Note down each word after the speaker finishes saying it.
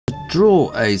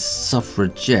draw a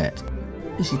suffragette,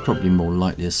 this is probably more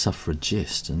likely a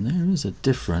suffragist, and there is a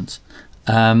difference.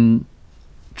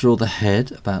 Draw the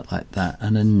head about like that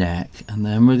and a neck, and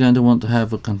then we're going to want to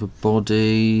have a kind of a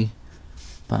body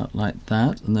about like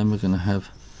that, and then we're going to have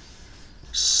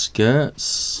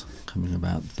skirts coming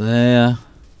about there,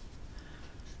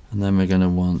 and then we're going to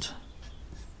want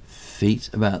feet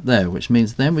about there, which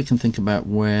means then we can think about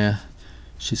where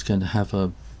she's going to have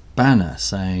a banner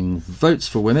saying votes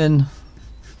for women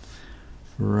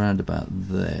round about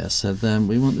there. So then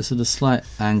we want this at a slight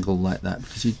angle like that,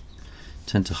 because you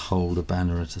tend to hold a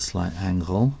banner at a slight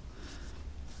angle,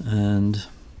 and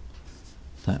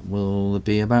that will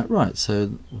be about right.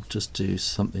 So we'll just do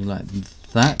something like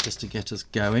that just to get us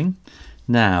going.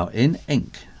 Now in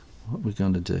ink, what we're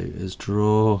going to do is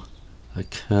draw a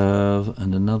curve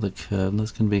and another curve, and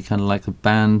that's going to be kind of like a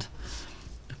band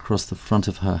across the front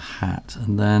of her hat,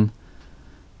 and then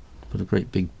put a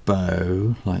great big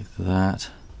bow like that,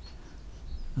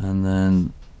 and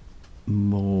then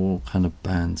more kind of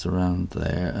bands around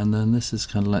there, and then this is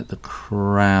kind of like the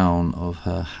crown of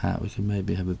her hat. We can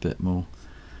maybe have a bit more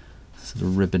sort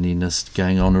of ribboniness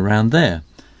going on around there,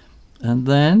 and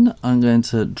then I'm going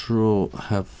to draw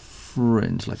her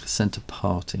fringe like a centre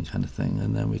parting kind of thing,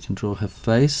 and then we can draw her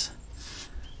face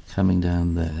coming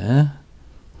down there,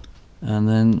 and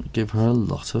then give her a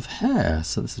lot of hair.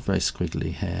 So this is very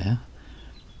squiggly hair,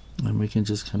 and we can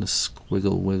just kind of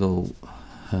squiggle wiggle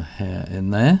her hair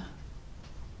in there,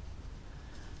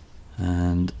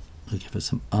 and we'll give her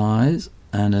some eyes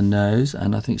and a nose,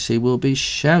 and I think she will be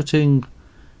shouting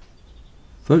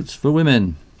votes for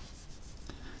women.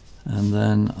 And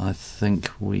then I think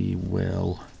we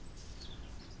will,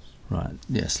 right,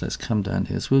 yes, let's come down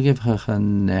here. So we'll give her her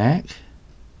neck,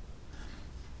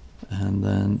 and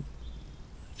then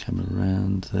come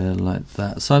around there like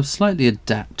that. So I've slightly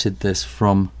adapted this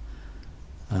from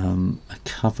a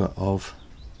cover of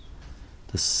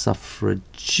the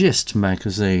Suffragist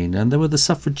magazine, and there were the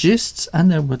Suffragists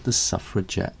and there were the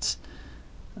Suffragettes,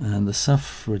 and the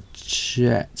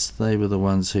Suffragettes, they were the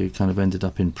ones who kind of ended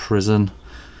up in prison.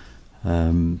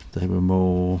 They were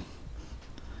more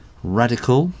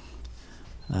radical,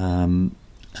 and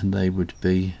they would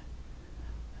be,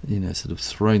 you know, sort of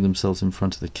throwing themselves in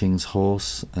front of the king's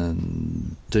horse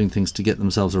and doing things to get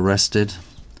themselves arrested,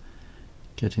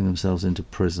 getting themselves into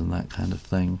prison, that kind of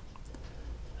thing.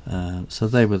 So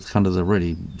they were kind of the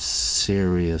really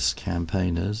serious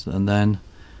campaigners, and then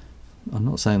I'm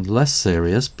not saying less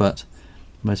serious, but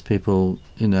most people,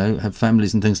 you know, have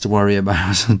families and things to worry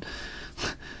about and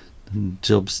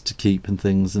jobs to keep and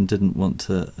things, and didn't want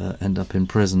to end up in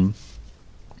prison.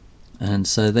 And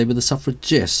so they were the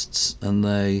Suffragists, and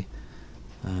they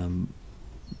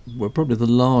were probably the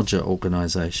larger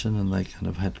organisation, and they kind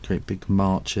of had great big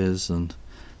marches and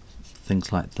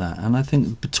things like that. And I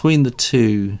think between the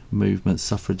two movements,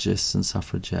 Suffragists and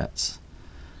Suffragettes,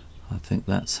 I think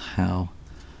that's how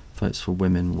votes for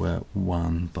women were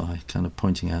won, by kind of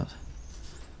pointing out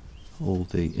all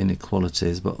the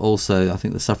inequalities. But also I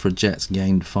think the Suffragettes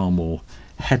gained far more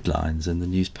headlines in the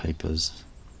newspapers,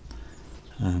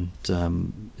 and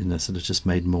you know, sort of just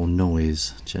made more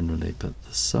noise generally. But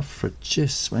the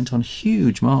Suffragists went on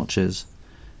huge marches,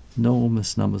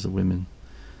 enormous numbers of women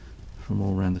from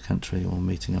all around the country, all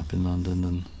meeting up in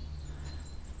London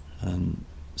and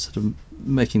sort of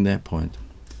making their point.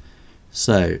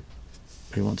 So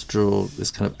we want to draw this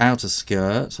kind of outer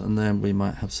skirt, and then we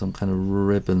might have some kind of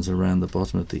ribbons around the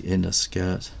bottom of the inner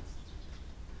skirt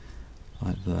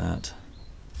like that,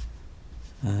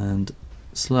 and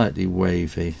slightly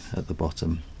wavy at the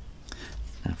bottom.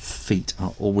 Now feet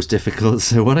are always difficult,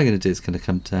 so what I'm going to do is going to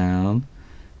come down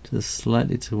just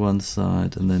slightly to one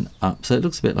side and then up, so it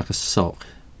looks a bit like a sock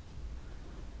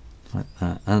like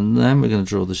that. And then we're going to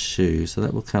draw the shoe, so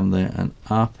that will come there and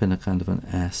up in a kind of an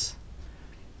S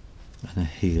and a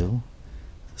heel.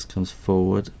 This comes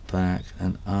forward, back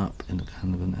and up in a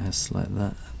kind of an S like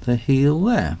that. The heel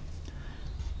there.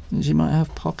 And you might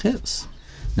have pockets.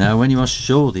 Now when you are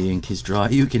sure the ink is dry,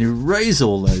 you can erase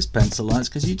all those pencil lines,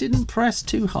 because you didn't press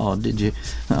too hard, did you?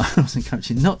 I was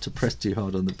encouraging you not to press too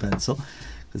hard on the pencil,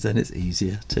 because then it's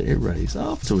easier to erase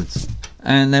afterwards.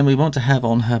 And then we want to have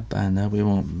on her banner, we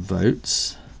want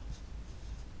votes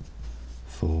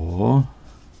for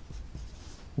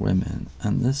women.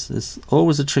 And this is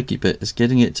always a tricky bit, is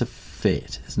getting it to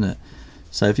fit, isn't it?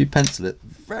 So if you pencil it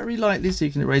very lightly so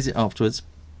you can erase it afterwards,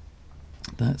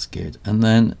 that's good. And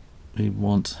then we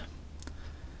want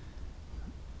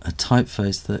a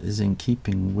typeface that is in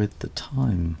keeping with the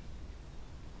time.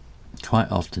 Quite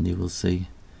often you will see,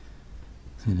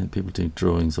 you know, people doing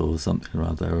drawings or something or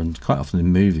other, and quite often in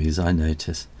movies I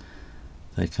notice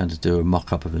they kind of do a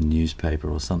mock-up of a newspaper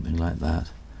or something like that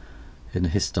in a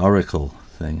historical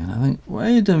thing, and I think,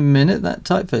 wait a minute, that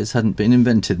typeface hadn't been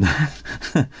invented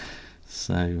then.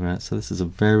 So this is a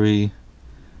very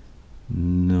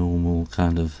normal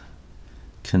kind of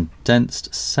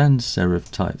condensed sans serif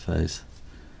typeface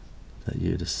that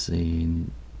you'd have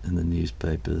seen in the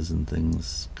newspapers and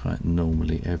things quite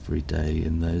normally every day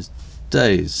in those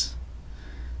days.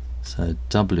 So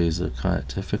W's are quite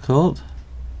difficult.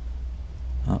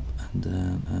 Up and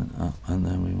down and up, and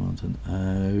then we want an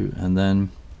O, and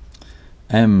then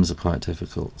M's are quite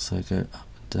difficult, so go up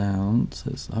and down.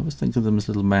 So I always think of them as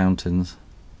little mountains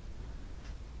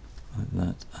like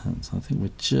that, and so I think we're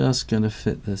just going to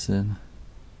fit this in.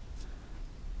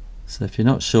 So if you're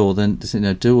not sure, then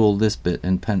do all this bit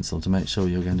in pencil to make sure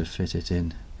you're going to fit it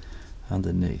in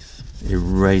underneath.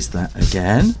 Erase that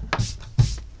again.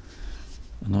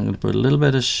 And I'm going to put a little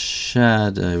bit of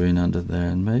shadow in under there,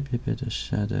 and maybe a bit of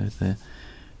shadow there.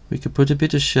 We could put a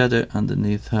bit of shadow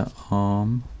underneath her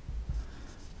arm,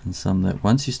 and some there.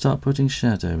 Once you start putting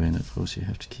shadow in, of course, you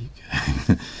have to keep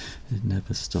going. It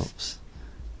never stops.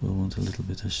 We'll want a little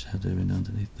bit of shadow in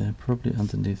underneath there, probably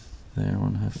underneath there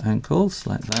on her ankles,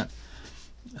 like that.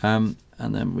 And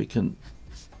then we can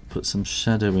put some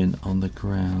shadow in on the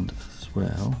ground as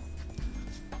well,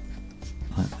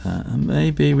 like that, and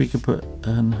maybe we could put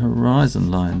a horizon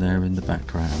line there in the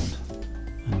background,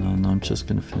 and then I'm just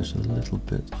going to finish with a little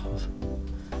bit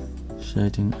of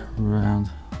shading around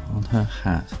on her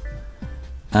hat,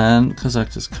 and because I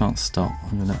just can't stop,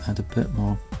 I'm going to add a bit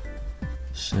more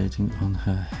shading on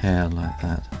her hair like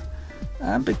that,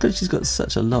 and because she's got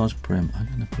such a large brim, I'm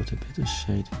going to put a bit of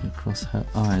shading across her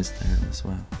eyes there as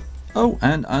well. Oh,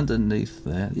 and underneath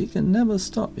there, you can never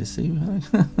stop, you see.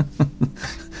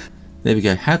 There we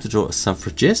go, how to draw a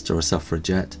suffragist or a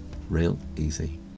suffragette, real easy.